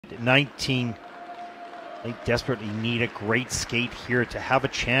19. They desperately need a great skate here to have a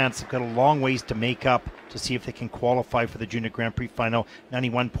chance. They've got a long ways to make up to see if they can qualify for the Junior Grand Prix final.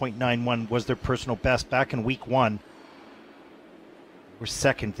 91.91 was their personal best back in week 1. We're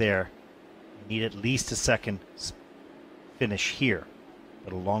second there. They need at least a second finish here,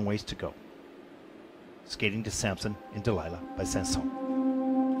 but a long ways to go. Skating to Samson and Delilah by Sanson.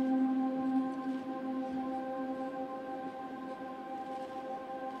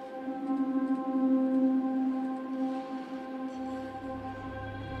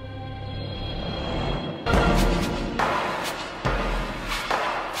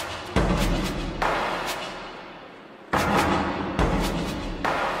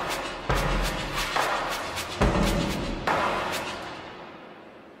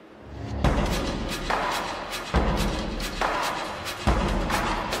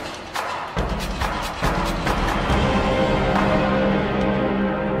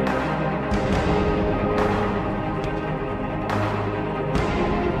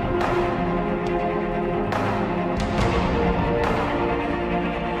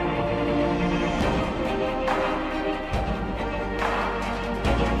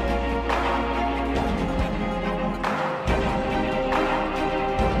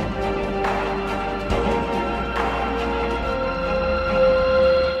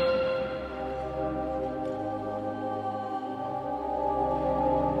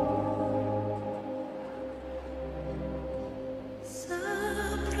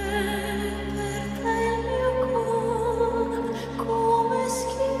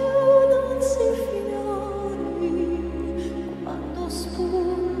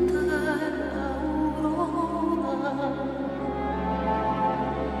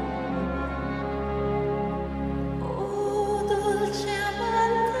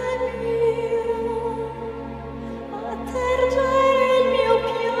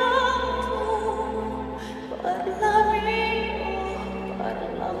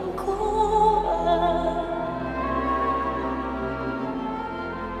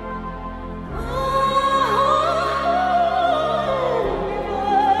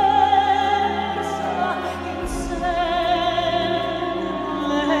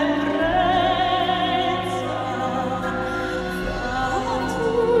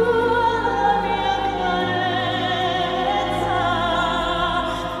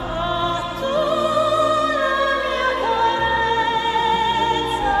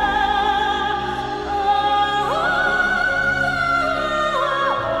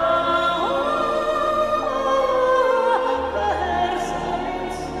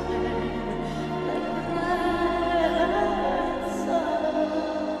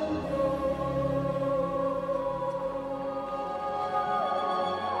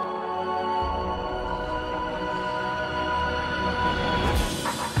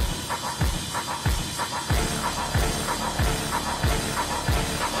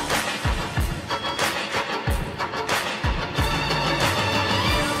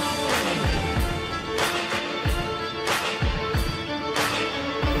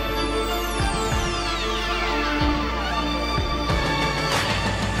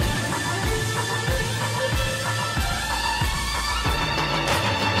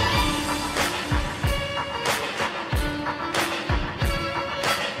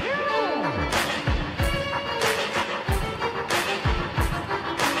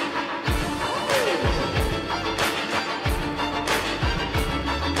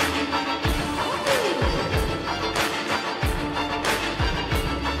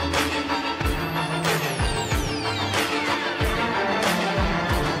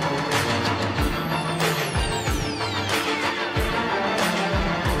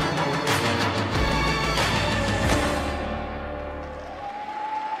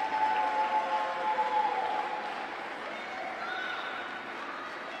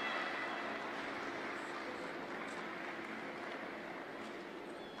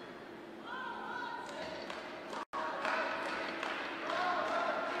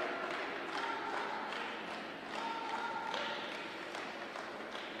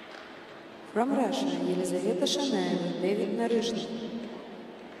 From Russia, Elizaveta, Shanaeva, Devid, Naryzhnyy.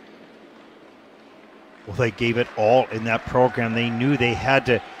 Well, they gave it all in that program. They knew they had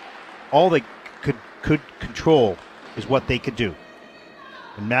to, all they could control is what they could do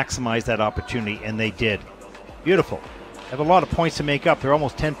and maximize that opportunity, and they did. Beautiful. They have a lot of points to make up. They're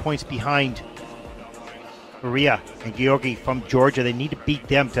almost 10 points behind Maria and Georgi from Georgia. They need to beat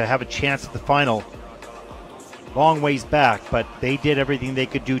them to have a chance at the final. Long ways back, but they did everything they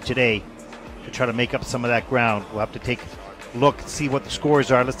could do today to try to make up some of that ground. We'll have to take a look and see what the scores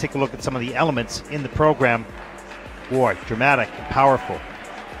are. Let's take a look at some of the elements in the program. Boy, dramatic and powerful.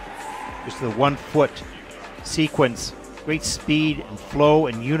 Just the 1 foot sequence. Great speed and flow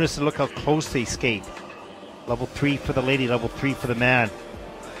and unison. Look how close they skate. Level 3 for the lady, level 3 for the man.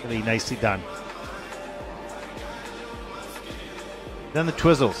 Really nicely done. Then the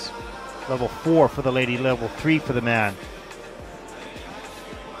twizzles. Level 4 for the lady, level 3 for the man.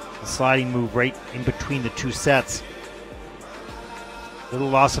 The sliding move right in between the 2 sets. Little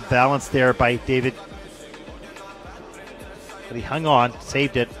loss of balance there by Devid. But he hung on,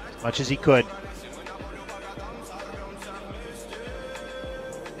 saved it as much as he could.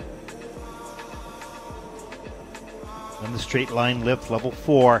 And the straight line lift, level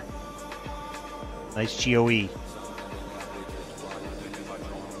 4. Nice GOE.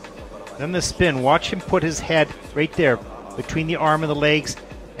 Then the spin. Watch him put his head right there between the arm and the legs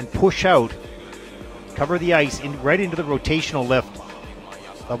and push out. Cover the ice right into the rotational lift.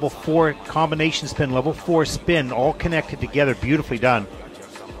 Level 4 combination spin, level 4 spin, all connected together. Beautifully done.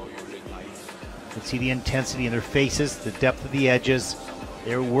 You can see the intensity in their faces, the depth of the edges.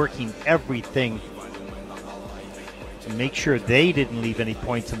 They're working everything to make sure they didn't leave any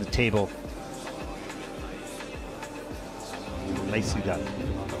points on the table. Nicely done.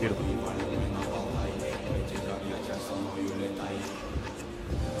 Beautiful.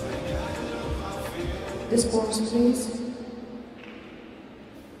 The scores, please.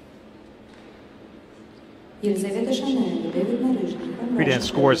 Elizaveta, Shanaeva, Devid, Naryzhnyy. Free dance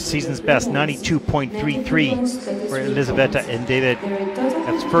scores season's best 92.33 for Elizaveta and Devid.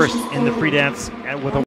 That's first in the free dance with a